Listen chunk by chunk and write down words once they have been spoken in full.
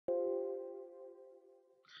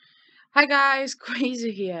Hi guys,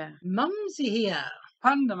 Quasar here, Mumsy here.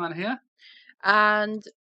 Panda Man here. and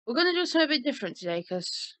we're going to do something a bit different today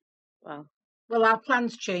because, well, Well, our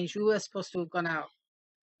plans changed. We were supposed to have gone out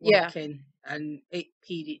yeah. walking, and it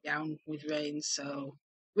peed it down with rain, so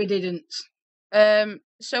we didn't.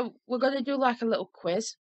 So we're going to do like a little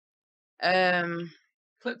quiz. KliptOut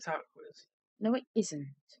quiz. No, it isn't.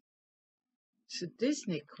 It's a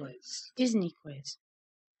Disney quiz. Disney quiz.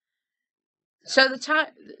 So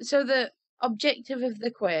the objective of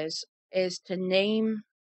the quiz is to name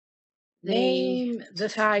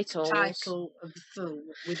the title of the film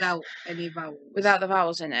without any vowels. without the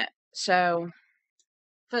vowels in it. So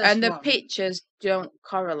First and the one. pictures don't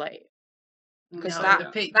correlate. Because No, that-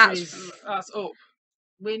 the picture that's- is, That's up.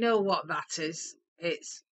 we know what that is.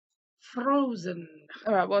 It's Frozen.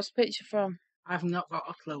 All right, what's the picture from? I've not got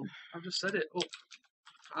a clue. I've just said it. Up.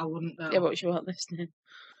 I wouldn't know. Yeah, but you weren't listening.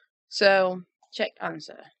 So check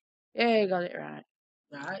answer. Yeah, you got it right.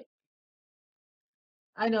 Right.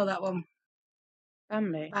 I know that one.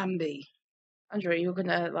 Bambi. Bambi. Andrew, you're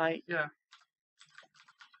gonna like. Yeah.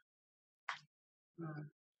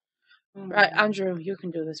 Right, Andrew, you can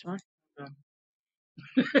do this one.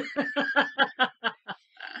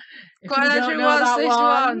 If Go on, you don't Andrew, know what's that this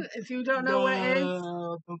one? if you don't know what it is,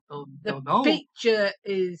 the Don't know. picture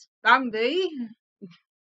is Bambi.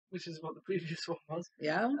 Which is what the previous one was.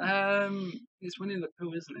 Yeah. It's Winnie the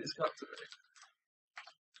Pooh, isn't it? It's got to be.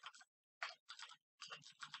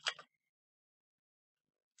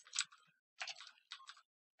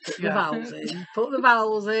 Put the Yeah. vowels in. Put the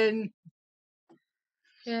vowels in.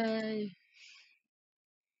 Yay.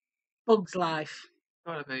 Bug's Life.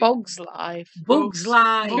 Gotta be. Bog's Life. Bug's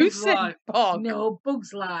Life. Who Bug's said Life. bog? No,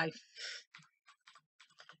 Bug's Life.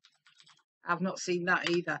 I've not seen that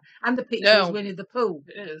either. And the picture No. is Winnie the Pooh.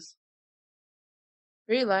 It is.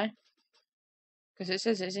 Really? Because it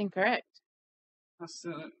says it's incorrect. That's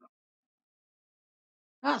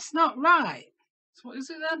That's not right. so what is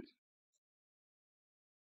it then?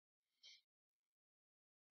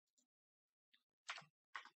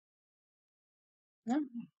 No.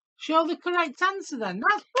 Show the correct answer then.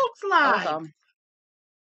 That's Bug's Life. Hold on.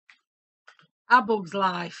 A Bug's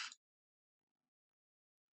Life.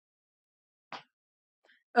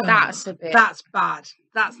 That's a bit. That's bad.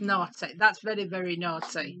 That's naughty. That's very, very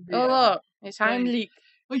naughty. Oh look, it's Heimlich.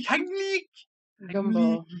 Oh, Heimlich.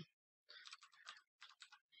 Dumbo.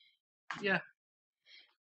 Yeah.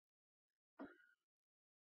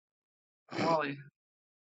 Wally.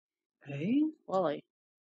 Hey? Wally.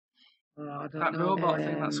 Oh, I don't That know. robot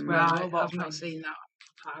thing, that square Right, robot I've not thing. seen that.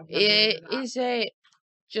 I've never heard of that. Is it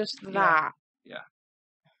just Yeah. that?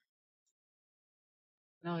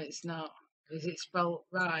 No, it's not. Is it spelled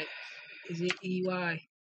right? Is it EY?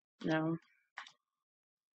 No.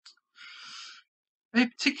 Very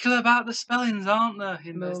particular about the spellings, aren't they?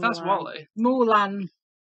 In this? That's Mulan. Wally. Mulan.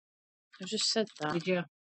 I just said that. Did you?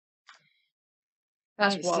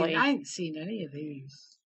 That's Wally. I ain't seen any of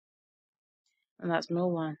these. And that's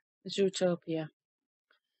Mulan. Zootopia.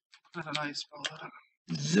 I don't know how you spell that.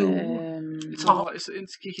 Zoo. It's Top. all. It's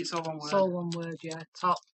Kiki. It's all one word. It's all one word, yeah.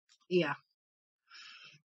 Top. Yeah.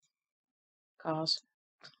 Cars.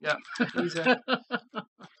 Yeah. Easy.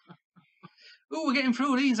 Oh, we're getting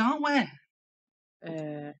through these, aren't we?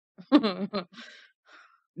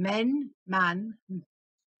 Men, man,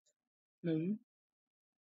 moon,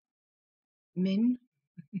 min.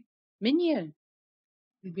 Minion.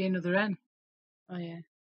 There'd be another N. Oh yeah.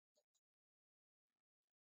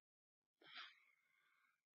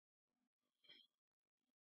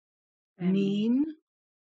 Mean.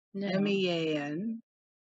 No. M-E-A-N.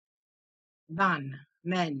 Man.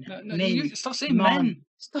 Men. No, min. you stop saying mon, men.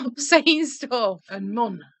 Stop saying stuff. And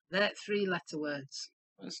mun. They're 3-letter words.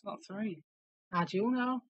 It's not 3. How do you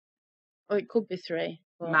know? Oh, it could be 3.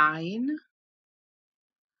 But... Mine.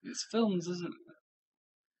 It's films, isn't it?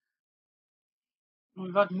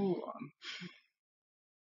 We've had Mulan.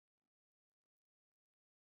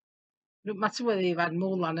 Don't matter whether you've had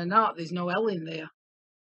Mulan or not, there's no L in there.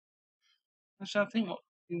 Actually, I think what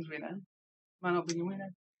begins with N might not begin with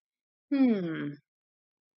N.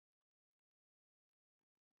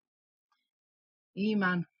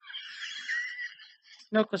 E-Man.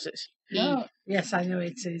 No, because it's Yeah. Yes, I know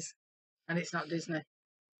it is. And it's not Disney.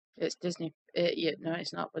 It's Disney. Yeah, no,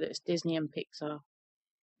 it's not. But it's Disney and Pixar.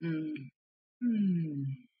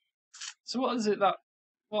 So what is it that?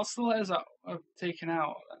 What's the letters that are taken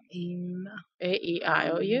out? Im.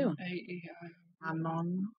 A-E-I-O-U. A-E-I.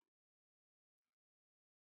 Amon.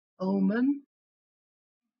 Omen.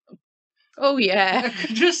 Oh I yeah.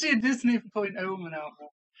 could just see a Disney point Omen out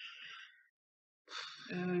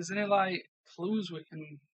there. Isn't it like clues we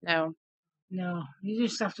can. No. No, you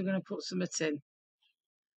just have to go and put something in.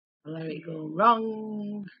 I'll let it go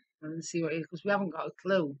wrong and see what it is, because we haven't got a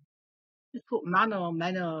clue. Just put man or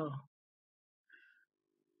menno.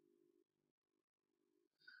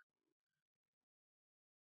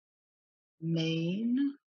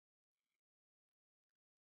 Main.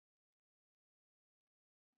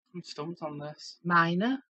 I'm stumped on this.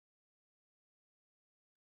 Minor.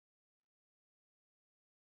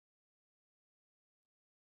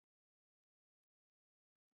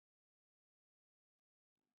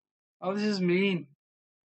 Oh, this is mean.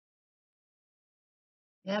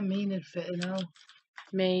 Yeah, mean and fit in all.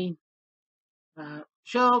 Me. Right.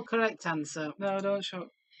 Show correct answer. No, don't show.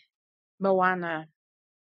 Moana.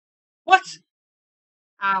 What?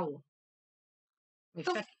 Ow.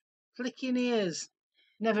 My flicking ears.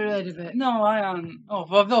 Never heard of it. No, I haven't. Oh,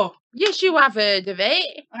 well, no. Yes, you have heard of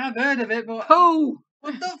it. I have heard of it, but. Pooh.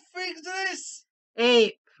 What the freak's this?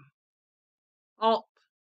 Ape. Op.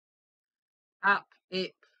 App.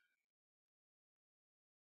 Ape.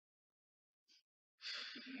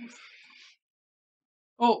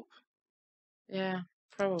 Oh, Yeah,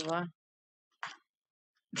 probably.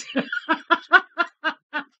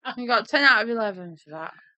 You got 10 out of 11 for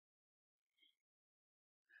that.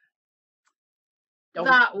 Don't.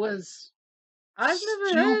 That was. I've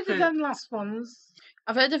never heard of Stupid. them last ones.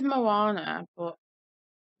 I've heard of Moana, but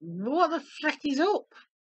What the frick is up?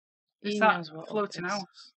 it's he that knows what floating up is.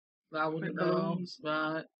 house. I wouldn't With know. balloons.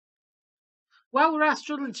 Right. Why were I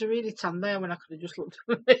struggling to read it on there when I could have just looked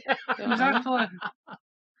at it? Don't know. Exactly.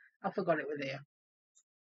 I forgot it was there.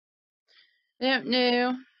 Don't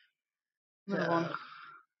know. Another one.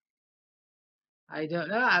 I don't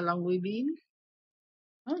know how long we've been.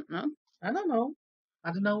 I don't know. I don't know.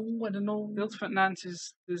 I don't know. I don't know. The ultimate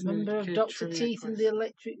 90s Disney Number of kid Dr. trivia Teeth and quiz. the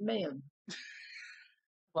Electric Man.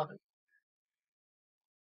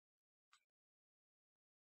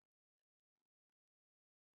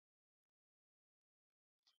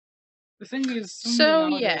 The thing is, So,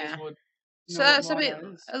 somebody nowadays yeah. would So know that's what a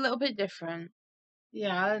Moana is. little bit different.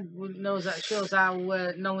 Yeah, I wouldn't know. That shows how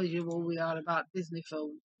knowledgeable we are about Disney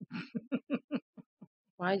films.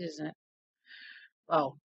 Why doesn't it?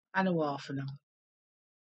 Well, I know half of them.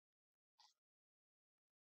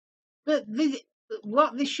 But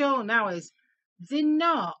what they show now is they're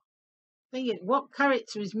not thinking what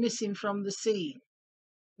character is missing from the scene.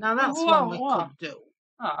 Now that's one we What? could do,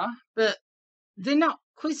 Ah, but they're not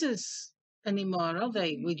quizzes anymore, are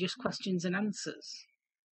they? We're just questions and answers.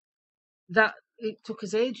 That it took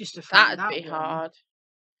us ages to find That'd that be one. hard.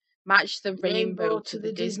 Match the rainbow to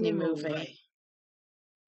the Disney movie. movie.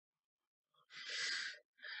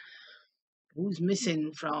 Who's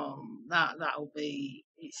missing from that? That'll be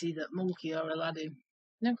it's either Monkey or Aladdin.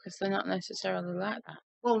 No, because they're not necessarily like that.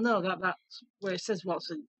 Well, no, that's where it says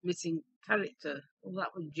what's a missing character. Well, that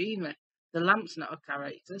was Genie. The lamp's not a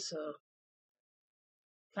character, so.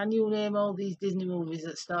 Can you name all these Disney movies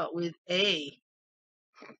that start with A?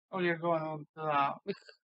 oh, you're going on to that.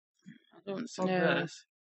 I don't Fuck know. this.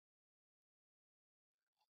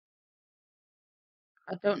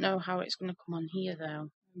 I don't know how it's going to come on here though.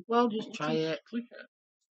 Well, just try it. Click it.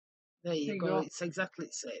 There you There you go. go. It's exactly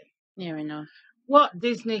the same. Near enough. What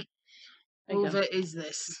Disney There you go. movie is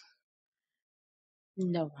this?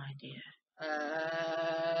 No idea.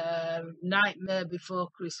 Nightmare Before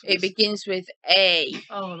Christmas. It begins with A.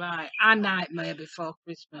 Oh, right. A Nightmare Before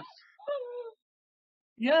Christmas.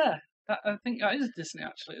 Yeah, I think that is Disney,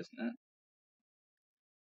 actually, isn't it?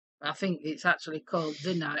 I think it's actually called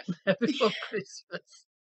The Nightmare Before Christmas.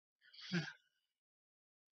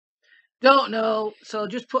 Don't know, so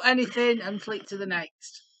just put anything and flick to the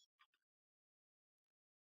next.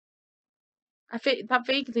 I think that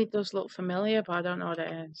vaguely does look familiar, but I don't know what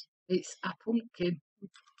it is. It's a pumpkin.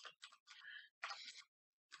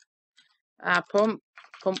 Pump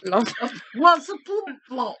log. What's a plump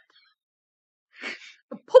flop?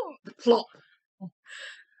 A pump flop.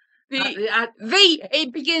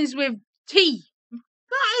 It begins with T.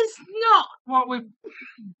 That is not What we?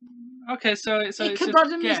 Okay, so it's Ichabod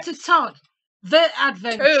a and guess. Mr. Todd. The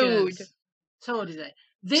Adventures. Toad. Toad is it?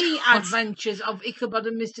 The Adventures of Ichabod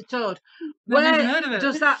and Mr. Toad. Never even Where heard of it.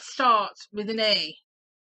 does that start with an A?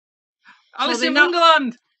 Alice they're in not-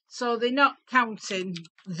 Wonderland. So they're not counting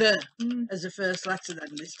the as the first letter then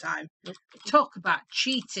this time. Talk about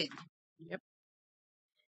cheating.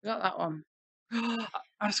 Got that one.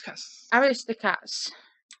 Aristocats. Aristocats.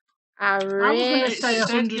 I was going to say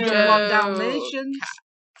 101 Dalmatians.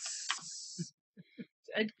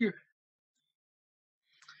 Edgar.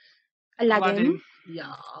 Aladdin.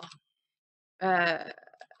 Yeah. Go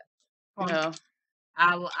on. No.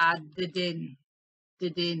 Aladdin.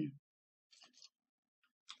 Didin.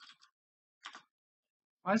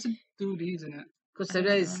 Why is it duties in it? Because there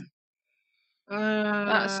is.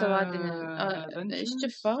 That's Aladdin. It's Adventures?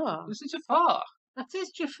 Jafar. Is it Jafar? That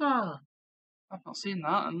is Jafar. I've not seen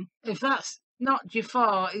that. And If that's not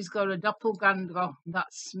Jafar, he's got a doppelganger.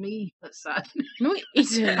 That's me. That's sad. No, it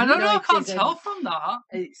isn't. I don't No, know. I it can't isn't. tell from that.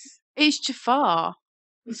 It's Jafar.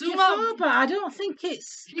 It's Zoom Jafar, out. but I don't think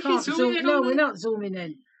it's. You can't can zoom zoom. in No, on we're it. not zooming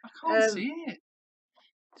in. I can't Um, see it.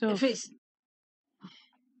 So If it's,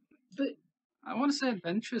 but I want to say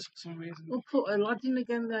Adventures for some reason. we'll put Aladdin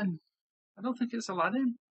again then. I don't think it's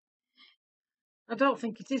Aladdin. I don't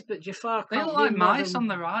think it is, but Jafar They can't look be like more mice than- on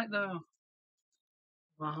the right, though.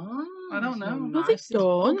 Ah, I don't it's know. not no, they nice, it's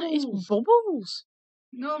don't. bubbles. It's Bubbles.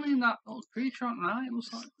 No, I mean that little creature on the right. It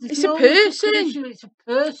looks like. It's a not like person. creature, it's a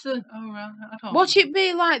person. Oh, right. I don't Watch know. it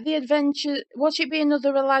be like the adventure. Watch it be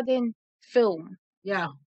another Aladdin film. Yeah.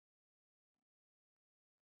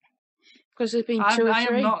 Because there's been two or I have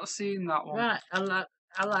three. not seen that one. Right,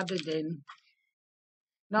 Aladdin.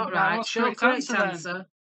 Not Right, right. what's No correct correct answer then? answer.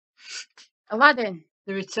 Aladdin.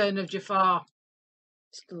 The Return of Jafar.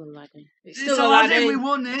 Still Aladdin. It's It's still Aladdin. Aladdin. We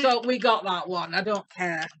won it. So we got that one. I don't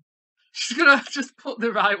care. She's gonna just put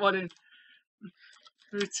the right one in.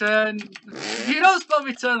 Return. You don't spell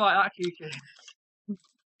return like that, Kiki.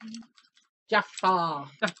 Jafar.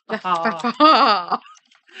 Jafar. Jafar.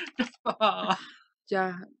 Jafar.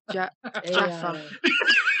 Jafar.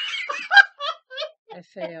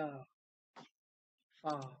 F-A-R.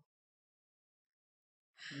 Far.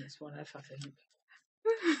 And it's one F, I think.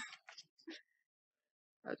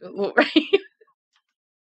 That don't look right.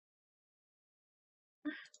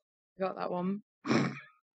 Got that one. It's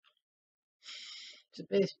a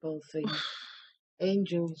baseball thing.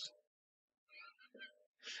 Angels.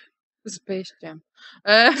 Space Jam.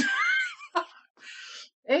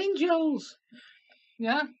 Angels.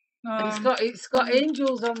 Yeah. It's got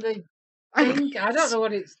angels on the thing. I don't know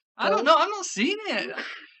what it's. I don't know. I've not seen it.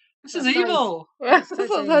 This is That's nice. evil. I It says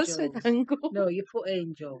thought that said angels. angle. No, you put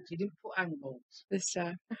angels. You didn't put angles. This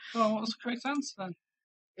time. Well, what's the correct answer then?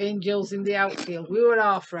 Angels in the outfield. We were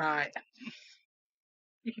half right.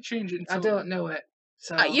 You can change it. I Until don't know it.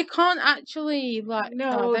 So You can't actually like.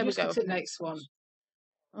 no, oh, there we just go. go to the next one.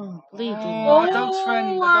 Oh, bleeding. Oh, a dog's friend.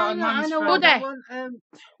 I got a I man's know friend. what that Buddy. one.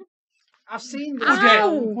 I've seen this.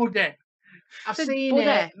 Ow. Buddy. I've Said seen Buddy.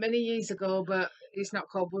 it many years ago, but it's not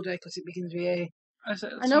called Buddy because it begins with A. I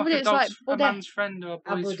know, but a it's like dog's- a Buddy. man's friend or a A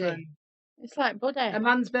boy's buddy. friend. It's like Buddy. A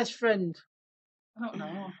man's best friend I don't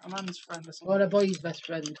know. A man's friend or something. or a boy's best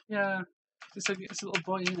friend. Yeah. It's a little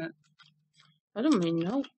boy, isn't it? I don't really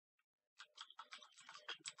know.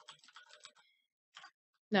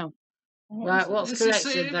 No. Right, what's correct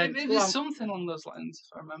then? It Go is on. something on those lines,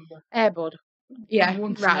 if I remember. Airbud. Yeah, I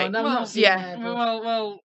want to right. know. No, I've Well, not seen yeah. Airbud.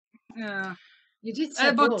 Well, yeah. You did say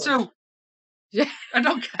Airbud both. 2. Yeah. I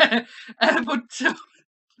don't care. Airbud 2.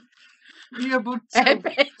 Airbud 2.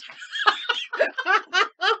 Airbud.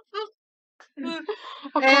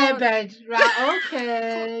 Airbed. Right,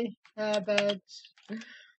 okay. Airbed.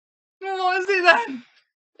 Well, what is it then?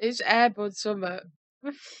 It's Airbud Summer.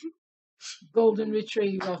 Golden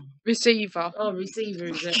Retriever. Receiver. Oh, receiver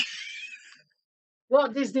is it?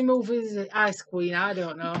 What Disney movie is it? Ice Queen. I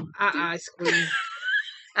don't know. Ice Queen.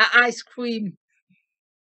 Ice Cream.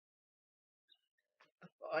 I've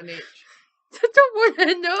got an itch. I don't want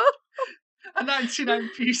to know. A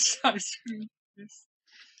 99-piece ice cream. Yes.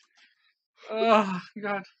 Oh,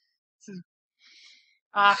 God. This is...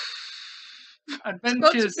 It's got to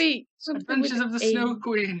Adventures. be something Adventures with of the A. Snow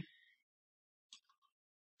Queen.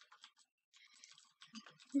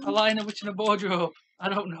 A lion, a witch, and a wardrobe. I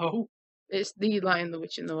don't know. It's the Lion, the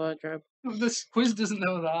Witch, and the Wardrobe. This quiz doesn't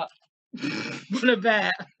know that. What a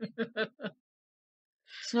bet.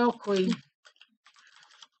 Snow Queen.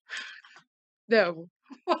 No.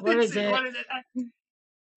 What is it? What is it?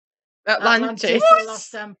 Atlantis. The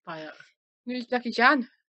Lost Empire. Who's Jackie Chan?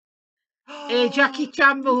 A Jackie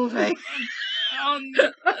Chan movie.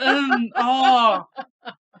 Oh,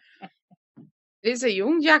 It's a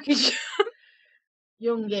young Jackie Chan.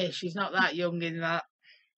 Youngish. She's not that young in that.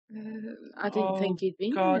 I didn't Oh, think he'd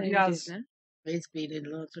been God, in he has. Disney. He's been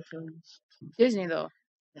in loads of films. Disney, though.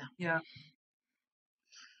 yeah.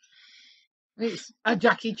 It's a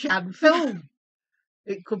Jackie Chan film.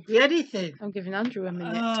 It could be anything. I'm giving Andrew a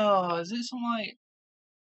minute. Oh, is it something like...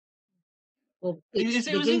 Well, It was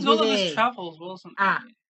in begins with Gulliver's A. Travels, wasn't it? Ah.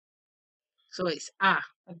 So it's A.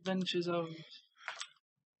 Adventures of...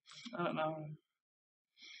 I don't know.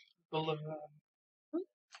 Gulliver. It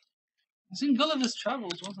was in Gulliver's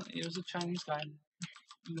Travels, wasn't it? He was a Chinese guy.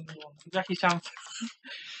 Jackie Chan.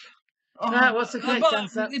 Right, what's the correct but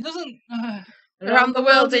answer? It doesn't. Around the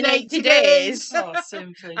world in 80 days. Oh,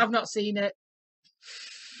 same thing. I've not seen it.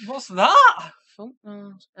 What's that? Fuck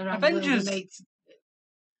knows. Around the world Avengers. in 80.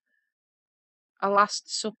 A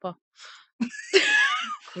Last Supper.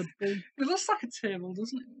 Could be. It looks like a table,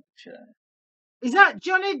 doesn't it? Chair. Is that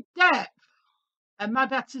Johnny Depp? A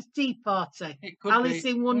Mad Hatter's Tea Party? It could Alice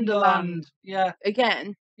be. in Wonderland. Yeah,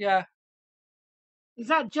 Again. yeah, Is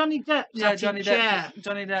that Johnny Depp? yeah. Sat in Johnny chair? Depp.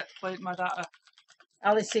 Johnny Depp played my data.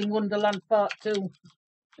 Alice in Wonderland Part 2.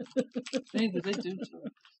 They did do so.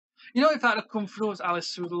 You know, if that had come through as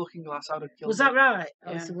Alice through the Looking Glass, I would have killed. Was that right? Yeah.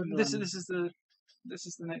 Alice in Wonderland. This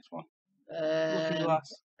is the next one. Looking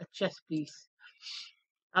Glass. A chess piece.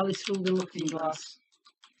 Alice through the Looking Glass.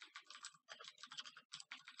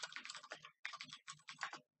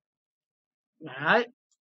 Right.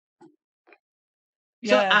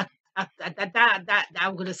 Yeah, So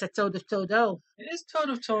I'm going to say Toad of Todo. it is Toad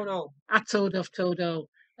of Todo. Toad of Todo.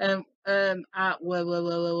 Where.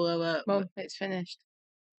 Mum, it's finished.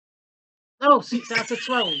 Oh, 6 out of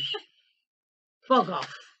 12. Bog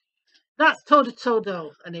off. That's Toad of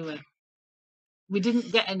Todo. Anyway, we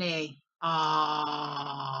didn't get an A.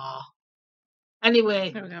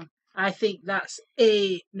 Anyway, There we go. I think that's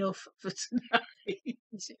enough for tonight.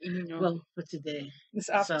 No. Well, for today. This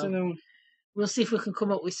afternoon. We'll see if we can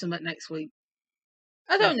come up with something next week.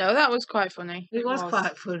 I don't know. That was quite funny. It was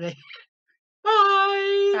quite funny.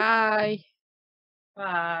 Bye. Bye.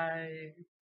 Bye.